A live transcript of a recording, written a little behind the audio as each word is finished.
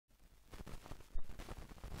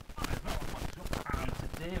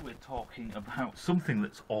today we're talking about something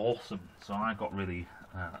that's awesome. So I got really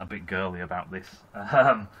a bit girly about this.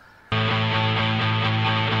 Well,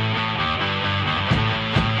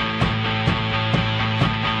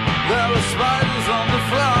 the spiders on the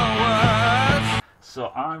flowers. So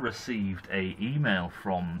I received an email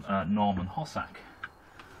from Norman Hossack.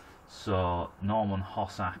 So Norman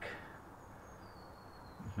Hossack,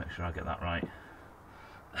 let's make sure I get that right.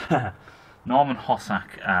 Norman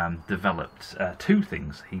Hossack developed two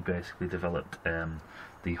things. He basically developed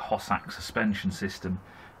the Hossack suspension system,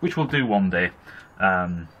 which we'll do one day,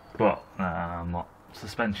 but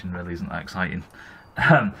suspension really isn't that exciting.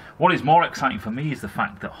 What is more exciting for me is the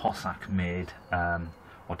fact that Hossack made,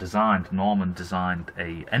 Norman designed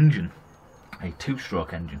a engine, a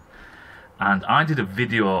two-stroke engine. And I did a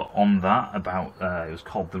video on that about, it was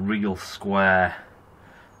called the Real Square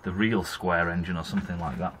engine or something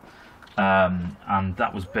like that. And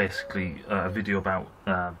that was basically a video about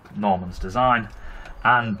Norman's design.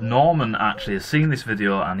 And Norman actually has seen this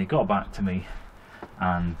video and he got back to me.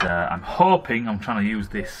 And I'm trying to use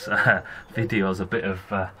this video as a bit of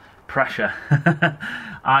pressure.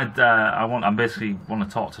 I basically want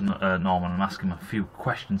to talk to Norman and ask him a few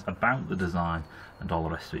questions about the design and all the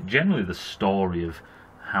rest of it. Generally the story of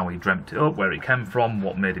how he dreamt it up, where it came from,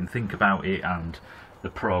 what made him think about it, and the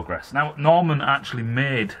progress. Now, Norman actually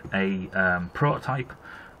made a prototype.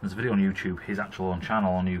 There's a video on YouTube, his actual own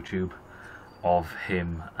channel on YouTube, of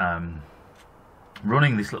him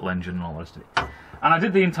running this little engine and all the rest of it. And I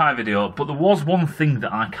did the entire video, but there was one thing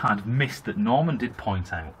that I kind of missed that Norman did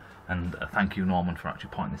point out, and thank you, Norman, for actually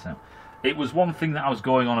pointing this out. It was one thing that I was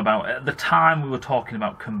going on about. At the time, we were talking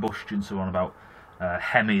about combustion, so on about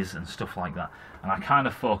Hemis and stuff like that, and I kind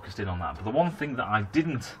of focused in on that. But the one thing that I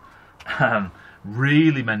didn't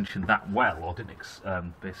really mention that well, or didn't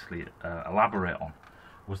basically elaborate on,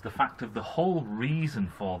 was the fact of the whole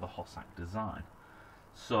reason for the Hossack design.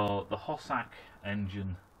 So the Hossack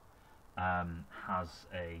engine has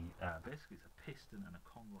a basically it's a piston and a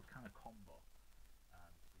conrod kind of combo, so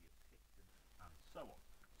your piston and so on.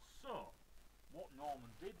 So what Norman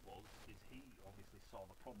did was he obviously saw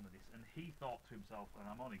the problem with this, and he thought to himself, and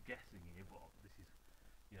I'm only guessing here, but this is,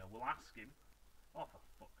 we'll ask him. Oh, for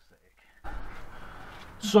fuck's sake.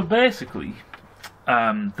 So basically,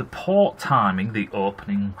 the port timing, the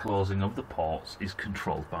opening and closing of the ports, is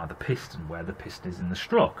controlled by the piston, where the piston is in the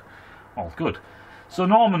stroke. All good. So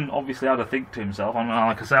Norman obviously had to think to himself, and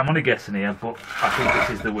like I say, I'm only guessing here, but I think this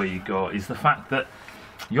is the way you go, is the fact that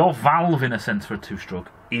your valve, in a sense, for a two-stroke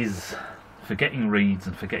is, for getting reeds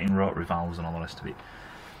and for getting rotary valves and all the rest of it,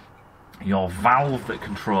 your valve that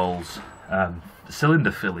controls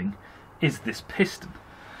cylinder filling is this piston.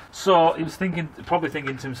 So he was probably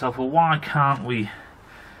thinking to himself, well, why can't we,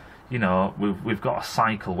 we've got a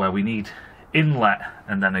cycle where we need inlet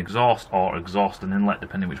and then exhaust, or exhaust and inlet,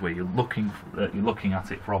 depending which way you're looking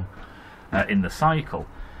at it from in the cycle.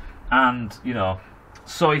 And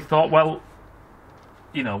so he thought, well,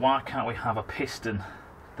 why can't we have a piston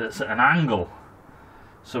that's at an angle,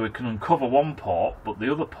 so we can uncover one port, but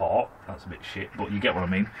the other port, that's a bit shit, but you get what I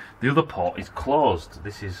mean, the other port is closed.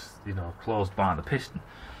 This is closed by the piston.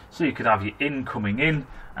 So you could have your in coming in,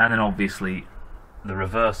 and then obviously the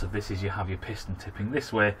reverse of this is you have your piston tipping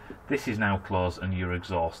this way. This is now closed and your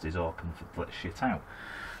exhaust is open for let shit out.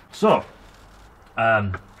 So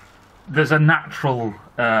there's a natural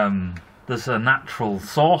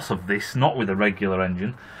source of this, not with a regular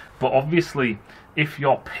engine, but obviously if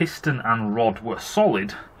your piston and rod were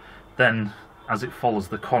solid, then as it follows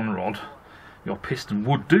the conrod, your piston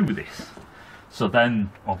would do this. So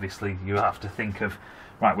then obviously you have to think of,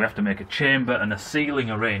 right, we have to make a chamber and a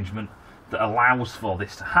sealing arrangement that allows for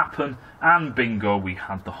this to happen, and bingo, we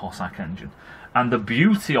had the Hossack engine. And the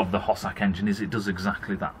beauty of the Hossack engine is it does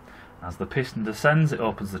exactly that. As the piston descends, it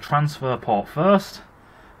opens the transfer port first.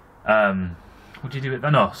 Would you do it?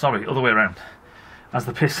 No, sorry, other way around. As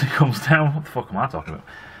the piston comes down, what the fuck am I talking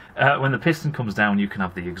about? When the piston comes down, you can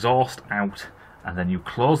have the exhaust out, and then you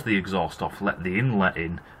close the exhaust off, let the inlet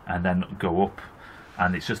in, and then go up.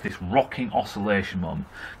 And it's just this rocking oscillation moment.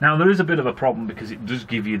 Now there is a bit of a problem because it does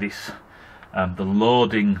give you this, the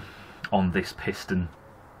loading on this piston,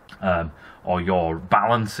 or your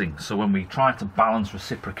balancing. So when we try to balance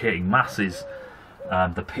reciprocating masses,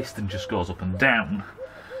 the piston just goes up and down.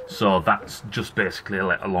 So that's just basically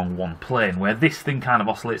along one plane, where this thing kind of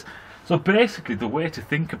oscillates. So basically the way to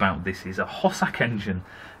think about this is a Hossack engine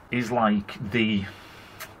is like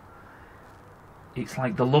it's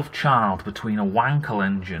like the love child between a Wankel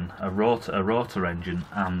engine, a rotor engine,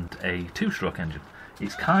 and a two-stroke engine.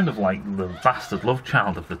 It's kind of like the bastard love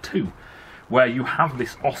child of the two, where you have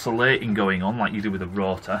this oscillating going on like you do with a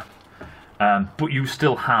rotor, but you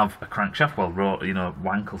still have a crankshaft. Well, you know,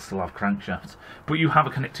 wankles still have crankshafts, but you have a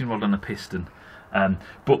connecting rod and a piston.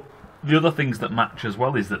 But the other things that match as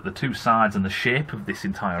well is that the two sides and the shape of this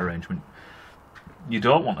entire arrangement, you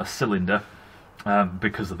don't want a cylinder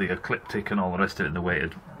because of the ecliptic and all the rest of it, and the way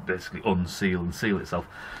it basically unseal and seal itself.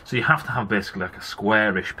 So you have to have basically like a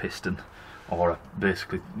squarish piston, or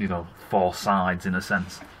basically, you know, 4 sides in a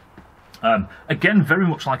sense. Again, very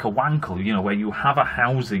much like a wankle, you know, where you have a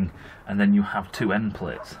housing and then you have 2 end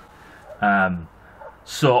plates.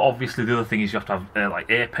 So obviously the other thing is you have to have like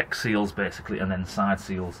apex seals basically, and then side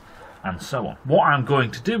seals and so on. What I'm going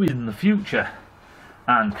to do in the future,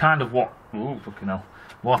 and kind of what, oh fucking hell,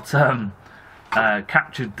 what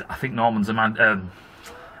captured, I think, Norman's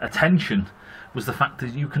attention, was the fact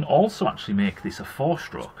that you can also actually make this a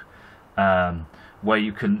 4-stroke, where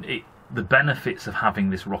you can, the benefits of having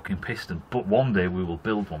this rocking piston. But one day we will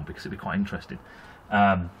build one, because it'd be quite interesting,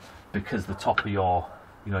 because the top of your,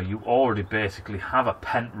 you know, you already basically have a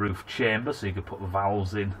pent roof chamber, so you could put the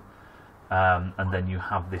valves in, and then you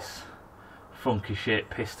have this funky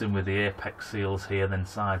shaped piston with the apex seals here, then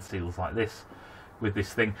side seals like this with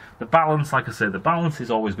this thing. The balance, like I said, the balance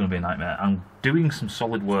is always going to be a nightmare. I'm doing some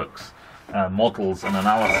SolidWorks models and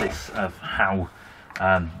analysis of how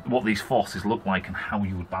what these forces look like and how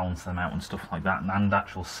you would balance them out and stuff like that, and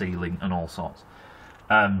actual sealing and all sorts.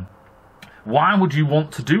 Why would you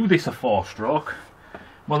want to do this a 4-stroke?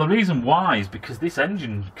 Well, the reason why is because this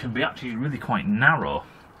engine can be actually really quite narrow.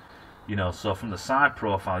 You know, so from the side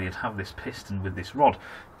profile you'd have this piston with this rod.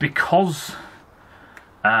 Because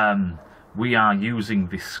we are using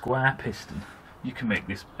this square piston, you can make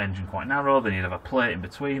this engine quite narrow, then you'd have a plate in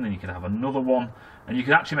between, then you could have another one, and you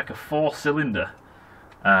could actually make a 4-cylinder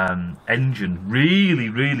engine,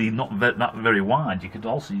 really not that very wide. You could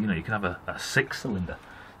also, you know, you could have a 6-cylinder.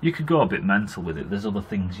 You could go a bit mental with it. There's other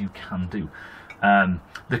things you can do.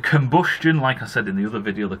 The combustion, like I said in the other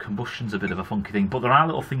video, the combustion's a bit of a funky thing, but there are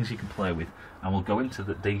little things you can play with, and we'll go into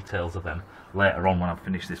the details of them later on when I've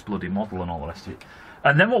finished this bloody model and all the rest of it.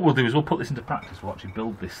 And then what we'll do is we'll put this into practice. We'll actually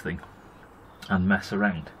build this thing and mess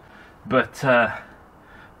around. But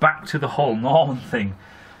back to the whole Norman thing,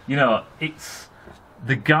 you know, it's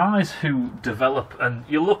the guys who develop, and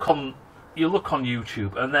you look on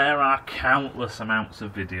YouTube, and there are countless amounts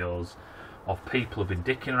of videos of people who've been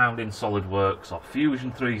dicking around in SolidWorks or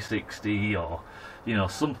Fusion 360 or, you know,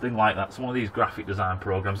 something like that. Some of these graphic design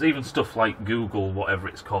programs, even stuff like Google, whatever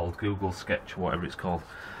it's called, Google Sketch, whatever it's called.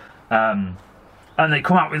 And they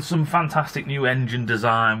come out with some fantastic new engine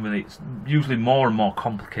design, and it's usually more and more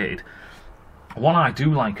complicated. What I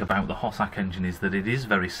do like about the Hossack engine is that it is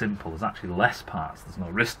very simple. There's actually less parts. There's no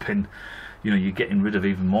wrist pin. You know, you're getting rid of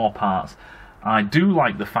even more parts. I do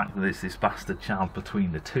like the fact that it's this bastard child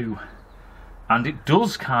between the two. And it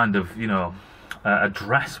does kind of, you know,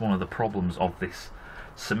 address one of the problems of this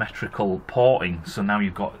symmetrical porting. So now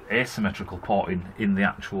you've got asymmetrical porting in the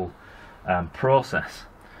actual process.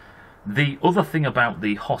 The other thing about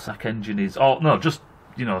the Hossack engine is, oh no, just,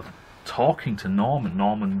 you know, talking to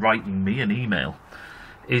Norman writing me an email,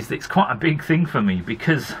 is that it's quite a big thing for me,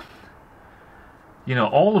 because, you know,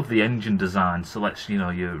 all of the engine design, so let's, you know,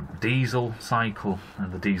 your diesel cycle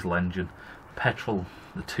and the diesel engine, petrol,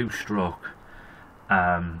 the 2-stroke,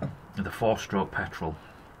 the 4-stroke petrol,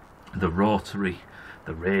 the rotary,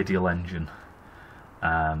 the radial engine,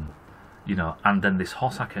 you know, and then this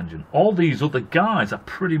Hossack engine. All these other guys are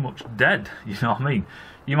pretty much dead, you know what I mean?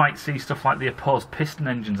 You might see stuff like the opposed piston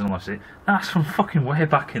engines and all that shit. That's from fucking way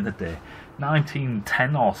back in the day.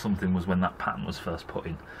 1910 or something was when that pattern was first put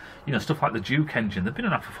in. You know, stuff like the Duke engine, they've been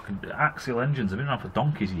around for fucking axial engines, they've been around for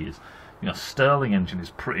donkey's years. You know, Stirling engine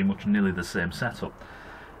is pretty much nearly the same setup.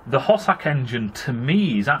 The Hossack engine, to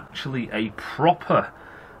me, is actually a proper,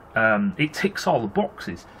 it ticks all the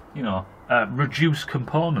boxes. You know, reduce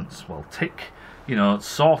components, well, tick. You know,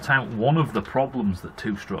 sort out one of the problems that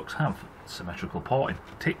 2-strokes have, symmetrical porting,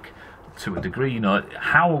 tick, to a degree. You know,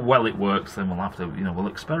 how well it works, then we'll have to, you know, we'll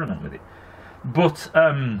experiment with it. But,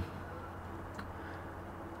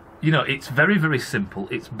 you know, it's very simple.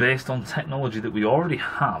 It's based on technology that we already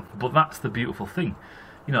have, but that's the beautiful thing.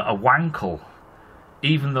 You know, a wankle,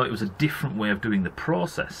 even though it was a different way of doing the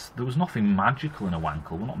process, there was nothing magical in a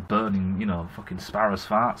wankle. We're not burning, you know, fucking sparrows'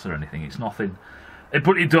 farts or anything. It's nothing.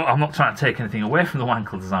 I'm not trying to take anything away from the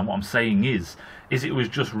wankle design. What I'm saying is it was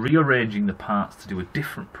just rearranging the parts to do a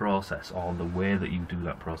different process, or the way that you do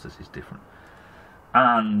that process is different.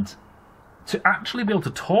 And to actually be able to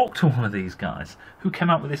talk to one of these guys who came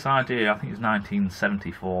out with this idea, I think it was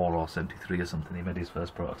 1974 or 73 or something, he made his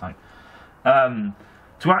first prototype.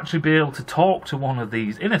 to actually be able to talk to one of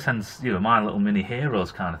these, in a sense, you know, my little mini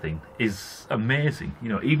heroes kind of thing, is amazing. You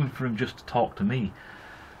know, even for him just to talk to me,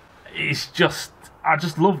 it's just, I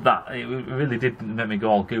just love that. It really did make me go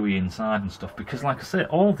all gooey inside and stuff, because like I say,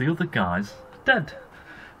 all the other guys are dead.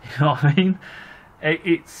 You know what I mean?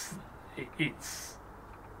 It's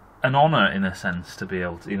an honour in a sense to be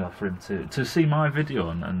able to, you know, for him to see my video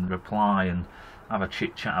and reply and have a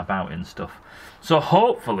chit chat about it and stuff. So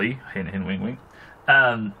hopefully, hint hint wink wink,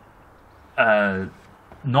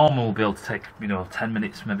 Norman will be able to take, you know, 10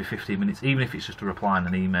 minutes, maybe 15 minutes, even if it's just a reply in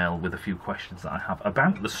an email with a few questions that I have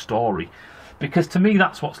about the story, because to me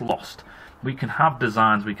that's what's lost. We can have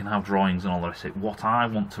designs, we can have drawings and all the rest of it. What I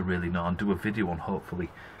want to really know and do a video on, hopefully,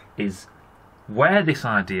 is where this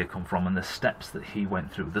idea come from and the steps that he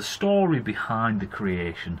went through, the story behind the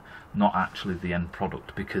creation, not actually the end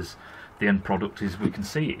product, because the end product is, we can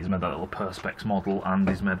see it, he's made that little Perspex model and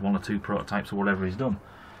he's made 1 or 2 prototypes or whatever he's done.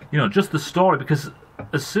 You know, just the story, because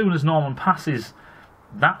as soon as Norman passes,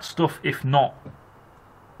 that stuff, if not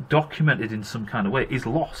documented in some kind of way, is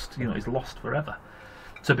lost. You know, is lost forever.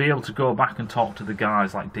 To be able to go back and talk to the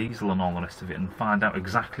guys like Diesel and all the rest of it and find out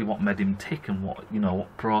exactly what made him tick and what, you know,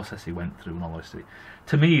 what process he went through and all the rest of it,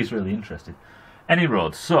 to me is really interesting. Any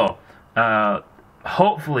road, so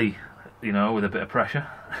hopefully, you know, with a bit of pressure,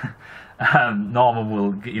 Norman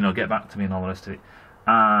will, you know, get back to me and all the rest of it,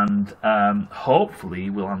 and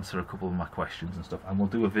hopefully we'll answer a couple of my questions and stuff, and we'll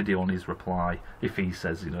do a video on his reply if he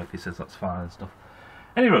says, you know, if he says that's fine and stuff.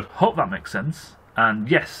 Anyway, hope that makes sense.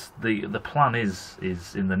 And yes, the plan is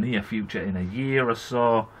in the near future, in a year or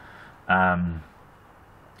so,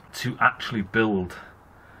 to actually build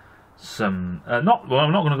some. I'm not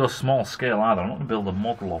going to go small scale either. I'm not going to build a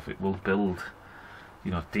model of it. We'll build,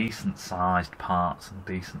 you know, decent sized parts and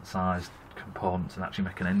decent sized components, and actually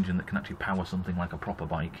make an engine that can actually power something like a proper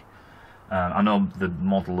bike. I know the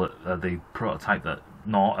model, the prototype that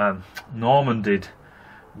Norman did,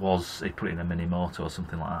 was he put it in a mini motor or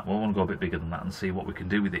something like that. Well, we want to go a bit bigger than that and see what we can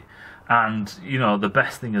do with it. And you know, the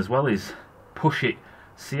best thing as well is push it,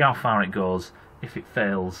 see how far it goes. If it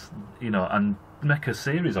fails, you know, and make a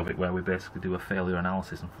series of it where we basically do a failure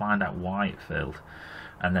analysis and find out why it failed,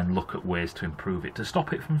 and then look at ways to improve it to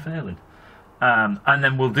stop it from failing. And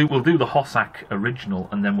then we'll do the Hossack original,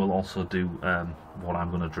 and then we'll also do what I'm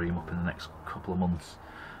going to dream up in the next couple of months,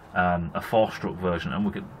 a 4-stroke version, and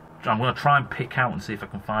I'm going to try and pick out and see if I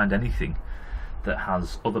can find anything that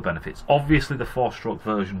has other benefits. Obviously the 4-stroke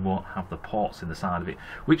version won't have the ports in the side of it,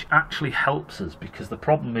 which actually helps us, because the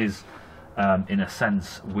problem is, in a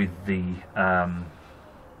sense, with the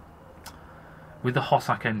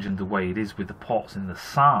Hossack engine the way it is, with the ports in the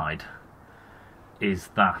side, is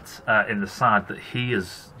that in the side that he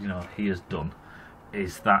has done,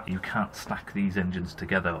 is that you can't stack these engines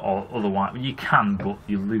together, or otherwise you can, but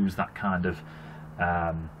you lose that kind of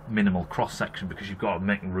minimal cross section, because you've got to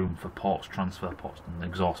make room for ports, transfer ports and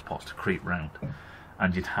exhaust ports to creep round,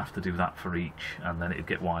 and you'd have to do that for each, and then it'd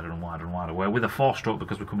get wider and wider and wider. Where with a 4-stroke,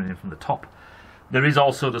 because we're coming in from the top, there is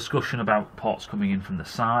also discussion about ports coming in from the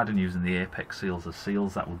side and using the apex seals as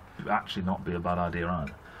seals. That would actually not be a bad idea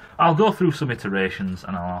either. I'll go through some iterations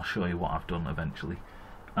and I'll show you what I've done eventually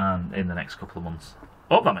in the next couple of months.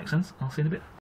 Hope that makes sense. I'll see you in a bit.